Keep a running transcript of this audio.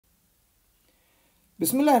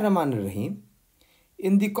Bismillahirrahmanirrahim.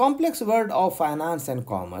 In the complex world of finance and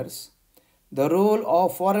commerce, the role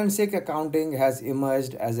of forensic accounting has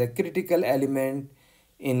emerged as a critical element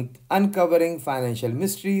in uncovering financial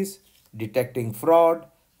mysteries, detecting fraud,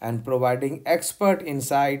 and providing expert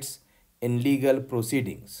insights in legal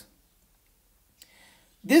proceedings.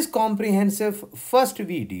 This comprehensive first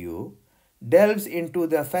video delves into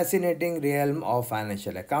the fascinating realm of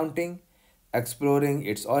financial accounting, exploring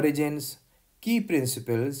its origins, key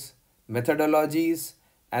principles, methodologies,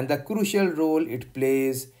 and the crucial role it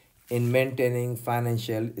plays in maintaining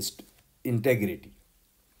financial integrity.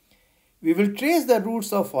 We will trace the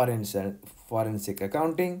roots of forensic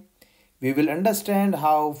accounting. We will understand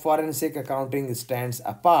how forensic accounting stands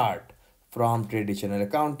apart from traditional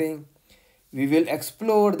accounting. We will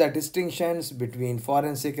explore the distinctions between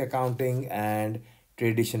forensic accounting and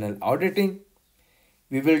traditional auditing.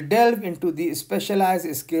 We will delve into the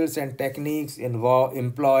specialized skills and techniques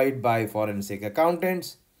employed by forensic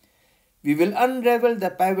accountants. We will unravel the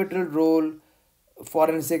pivotal role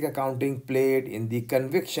forensic accounting played in the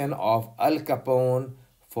conviction of Al Capone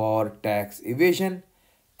for tax evasion.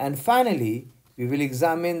 And finally, we will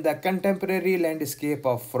examine the contemporary landscape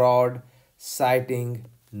of fraud, citing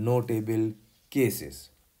notable cases.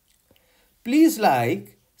 Please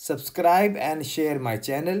like, subscribe, and share my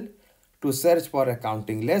channel to search for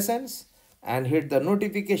accounting lessons and hit the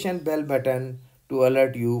notification bell button to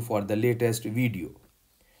alert you for the latest video.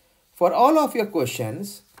 For all of your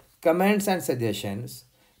questions, comments, and suggestions,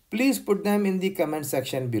 please put them in the comment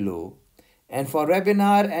section below. And for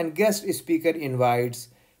webinar and guest speaker invites,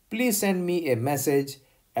 please send me a message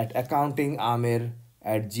at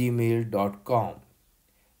accountingamir@gmail.com.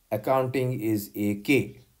 Accounting is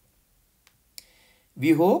AK.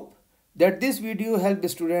 We hope that this video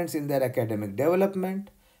helps students in their academic development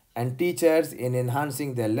and teachers in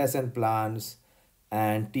enhancing their lesson plans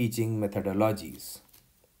and teaching methodologies.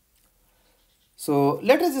 So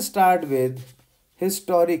let us start with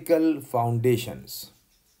historical foundations.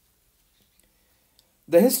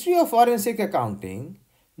 The history of forensic accounting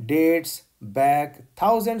dates back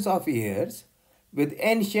thousands of years, with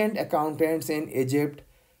ancient accountants in Egypt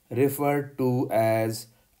referred to as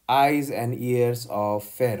eyes and ears of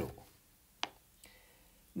Pharaoh.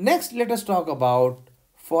 Next, let us talk about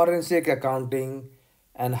forensic accounting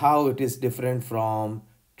and how it is different from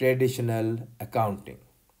traditional accounting.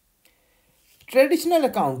 Traditional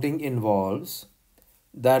accounting involves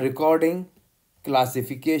the recording,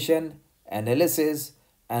 classification, analysis,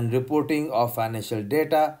 and reporting of financial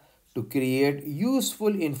data to create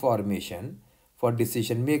useful information for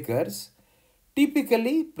decision makers,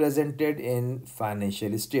 typically presented in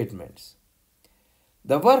financial statements.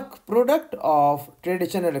 The work product of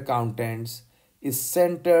traditional accountants is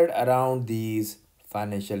centered around these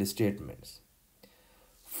financial statements.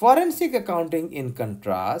 Forensic accounting, in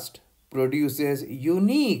contrast, produces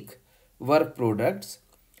unique work products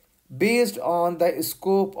based on the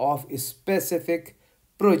scope of specific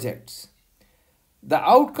projects. The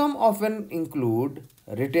outcome often include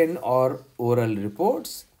written or oral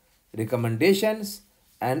reports, recommendations,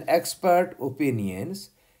 and expert opinions,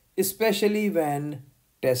 especially when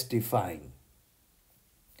testifying.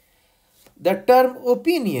 The term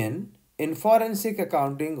opinion in forensic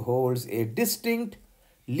accounting holds a distinct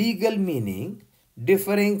legal meaning,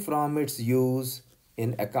 differing from its use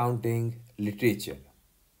in accounting literature.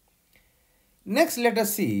 Next, let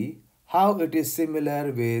us see how it is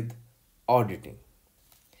similar with auditing.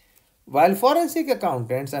 While forensic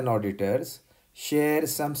accountants and auditors share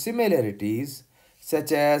some similarities,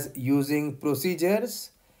 such as using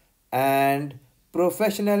procedures and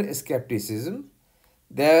professional skepticism,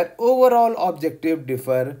 their overall objective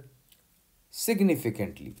differ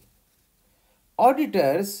significantly.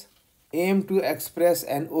 Auditors aim to express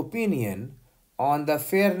an opinion on the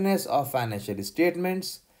fairness of financial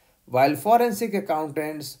statements, while forensic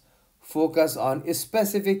accountants focus on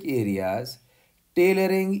specific areas,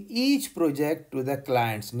 tailoring each project to the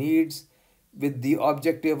client's needs with the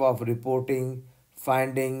objective of reporting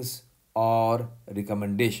findings or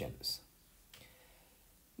recommendations.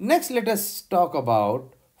 Next, let us talk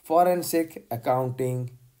about forensic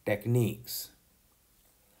accounting techniques.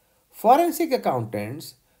 Forensic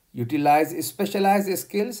accountants utilize specialized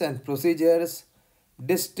skills and procedures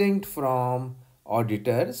distinct from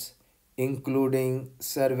auditors, including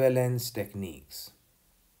surveillance techniques.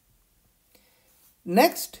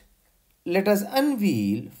 Next, let us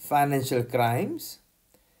unveil financial crimes.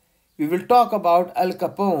 We will talk about Al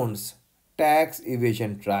Capone's tax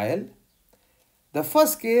evasion trial. The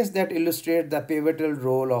first case that illustrates the pivotal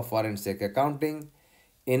role of forensic accounting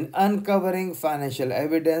in uncovering financial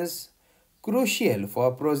evidence crucial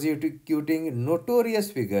for prosecuting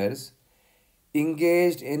notorious figures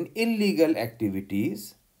engaged in illegal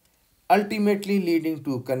activities, ultimately leading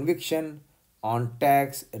to conviction on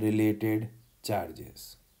tax related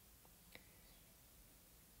charges.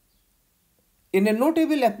 In a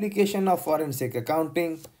notable application of forensic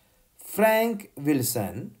accounting, Frank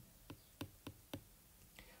Wilson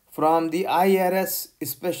from the IRS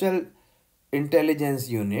Special Intelligence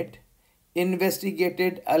Unit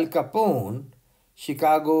investigated Al Capone,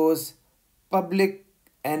 Chicago's public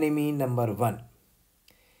enemy number one.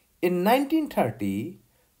 In 1930,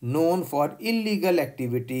 known for illegal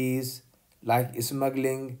activities like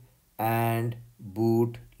smuggling and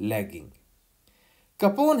bootlegging,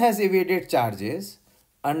 Capone has evaded charges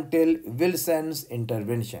until Wilson's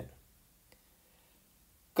intervention.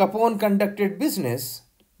 Capone conducted business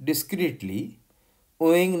discreetly,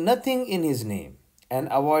 owing nothing in his name and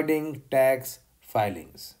avoiding tax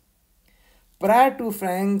filings. Prior to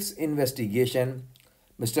Frank's investigation,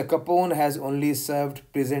 Mr. Capone has only served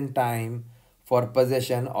prison time for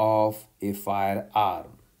possession of a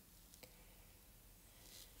firearm.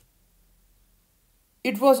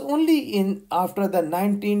 It was only in after the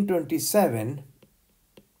 1927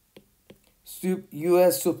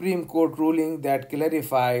 US Supreme Court ruling that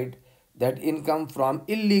clarified that income from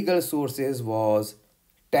illegal sources was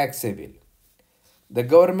taxable. The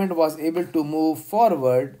government was able to move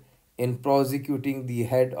forward in prosecuting the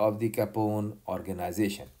head of the Capone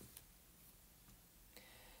organization.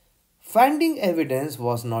 Finding evidence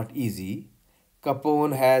was not easy.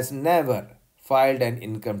 Capone has never filed an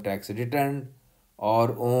income tax return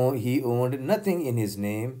or he owned nothing in his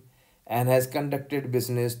name and has conducted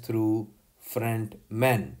business through front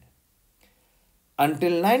men.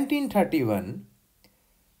 Until 1931,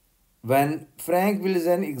 when Frank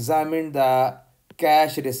Wilson examined the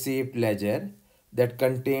cash receipt ledger that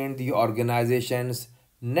contained the organization's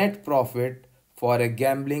net profit for a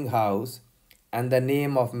gambling house and the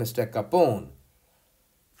name of Mr. Capone,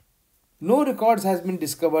 no records has been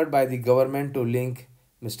discovered by the government to link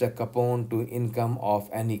Mr. Capone to income of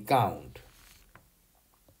any count.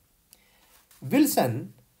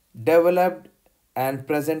 Wilson developed and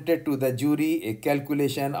presented to the jury a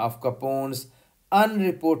calculation of Capone's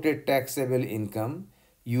unreported taxable income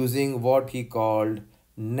using what he called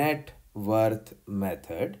net worth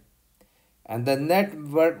method, and the net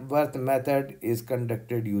worth method is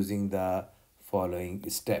conducted using the following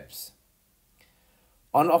steps.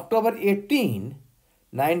 On October 18,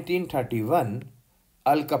 1931,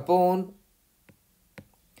 Al Capone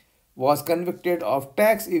was convicted of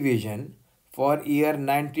tax evasion for year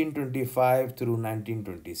 1925 through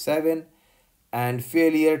 1927 and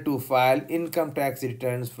failure to file income tax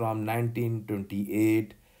returns from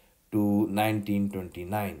 1928 to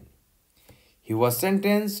 1929. He was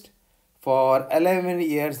sentenced for 11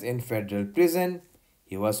 years in federal prison.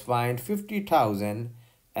 He was fined $50,000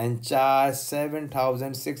 and charged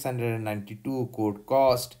 7,692 court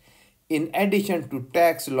cost in addition to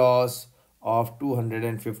tax loss of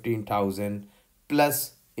 215,000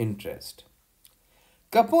 plus interest.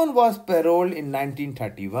 Capone was paroled in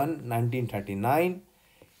 1939,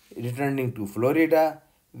 returning to Florida,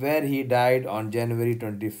 where he died on January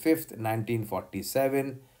 25,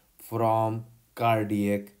 1947, from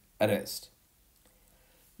cardiac arrest.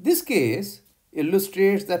 This case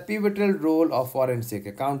illustrates the pivotal role of forensic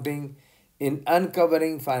accounting in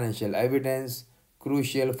uncovering financial evidence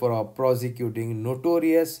crucial for prosecuting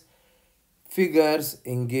notorious figures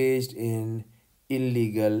engaged in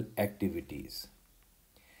illegal activities.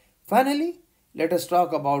 Finally, let us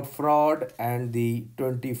talk about fraud and the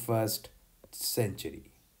 21st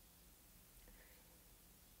century.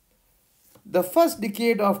 The first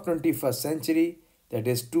decade of 21st century, that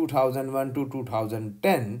is 2001 to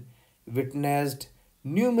 2010, witnessed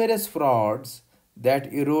numerous frauds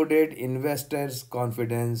that eroded investors'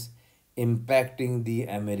 confidence, impacting the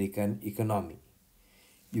American economy.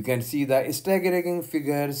 You can see the staggering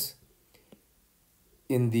figures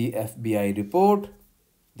in the FBI report,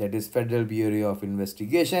 that is Federal Bureau of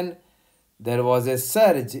Investigation. There was a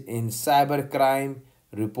surge in cybercrime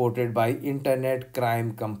reported by Internet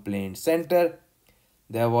Crime Complaint Center.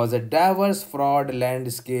 There was a diverse fraud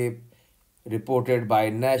landscape reported by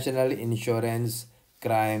National Insurance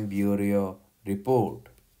Crime Bureau report.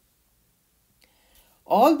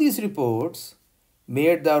 All these reports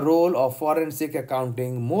made the role of forensic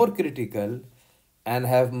accounting more critical and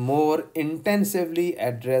have more intensively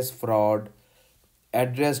addressed fraud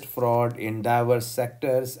in diverse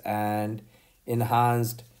sectors and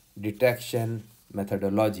enhanced detection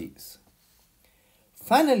methodologies.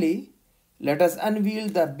 Finally, let us unveil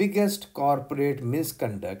the biggest corporate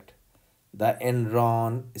misconduct the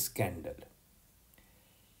Enron Scandal.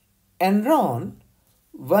 Enron,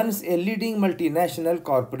 once a leading multinational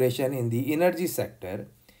corporation in the energy sector,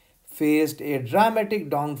 faced a dramatic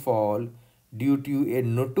downfall due to a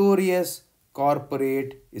notorious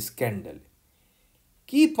corporate scandal.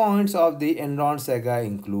 Key points of the Enron saga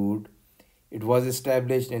include: it was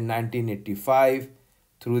established in 1985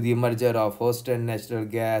 through the merger of Houston Natural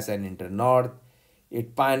Gas and Internorth.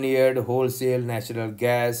 It pioneered wholesale natural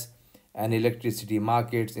gas and electricity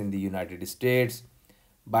markets in the United States.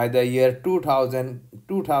 By the year 2000,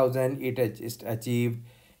 it achieved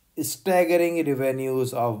staggering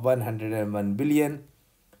revenues of 101 billion,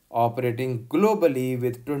 operating globally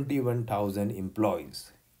with 21,000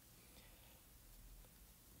 employees.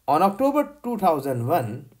 On October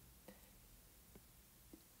 2001,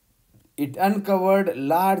 it uncovered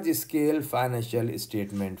large-scale financial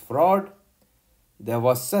statement fraud. There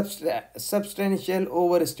was substantial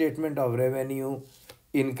overstatement of revenue,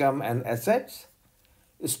 income, and assets.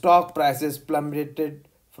 Stock prices plummeted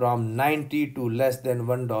from 90 to less than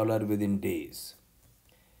 $1 within days.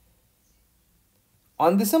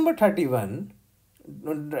 On December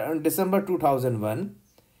 2001,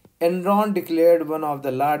 Enron declared one of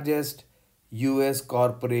the largest US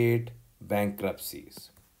corporate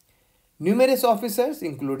bankruptcies. Numerous officers,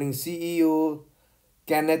 including CEO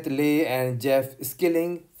Kenneth Lay and Jeff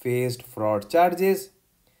Skilling, faced fraud charges.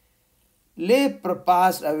 Lay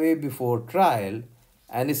passed away before trial,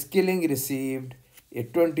 and Skilling received a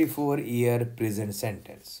 24-year prison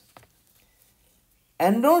sentence.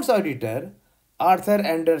 Enron's auditor, Arthur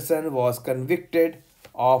Anderson, was convicted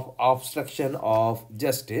of obstruction of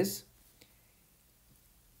justice.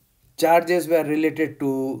 Charges were related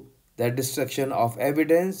to the destruction of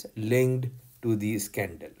evidence linked to the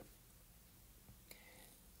scandal.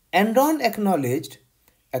 Enron acknowledged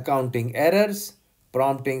accounting errors,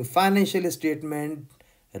 prompting financial statement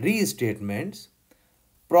restatements.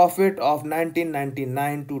 Profit of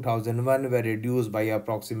 1999-2001 were reduced by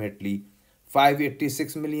approximately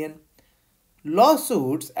 586 million.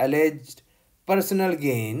 Lawsuits alleged personal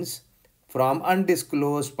gains from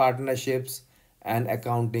undisclosed partnerships and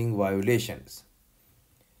accounting violations.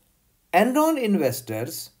 Enron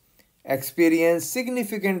investors experienced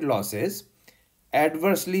significant losses,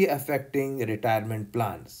 adversely affecting retirement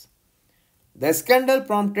plans. The scandal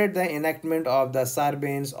prompted the enactment of the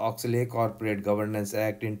Sarbanes-Oxley Corporate Governance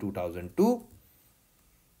Act in 2002.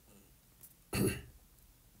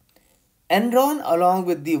 Enron, along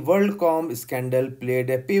with the WorldCom scandal, played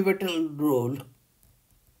a pivotal role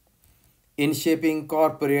in shaping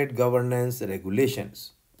corporate governance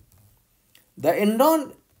regulations. The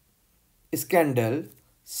Enron scandal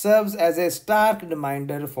serves as a stark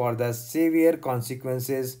reminder for the severe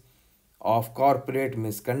consequences of corporate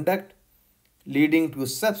misconduct, leading to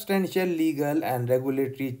substantial legal and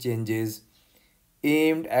regulatory changes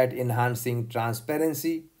aimed at enhancing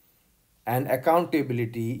transparency and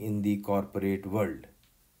accountability in the corporate world.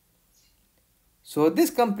 So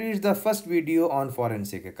this completes the first video on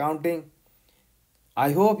forensic accounting.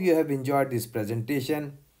 I hope you have enjoyed this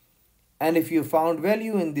presentation, and if you found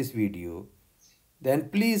value in this video, then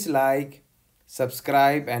please like,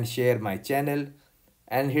 subscribe and share my channel,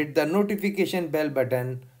 and hit the notification bell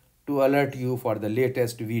button to alert you for the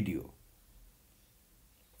latest video.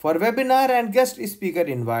 For webinar and guest speaker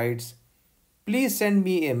invites, please send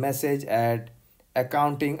me a message at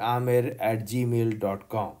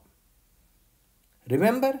accountingamir@gmail.com.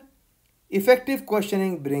 Remember, effective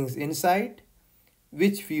questioning brings insight,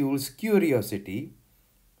 which fuels curiosity,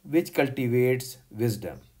 which cultivates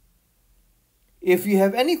wisdom. If you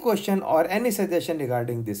have any question or any suggestion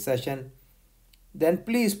regarding this session, then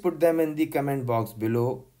please put them in the comment box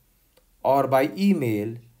below or by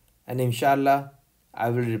email, and inshallah I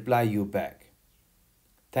will reply you back.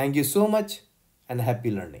 Thank you so much and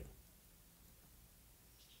happy learning.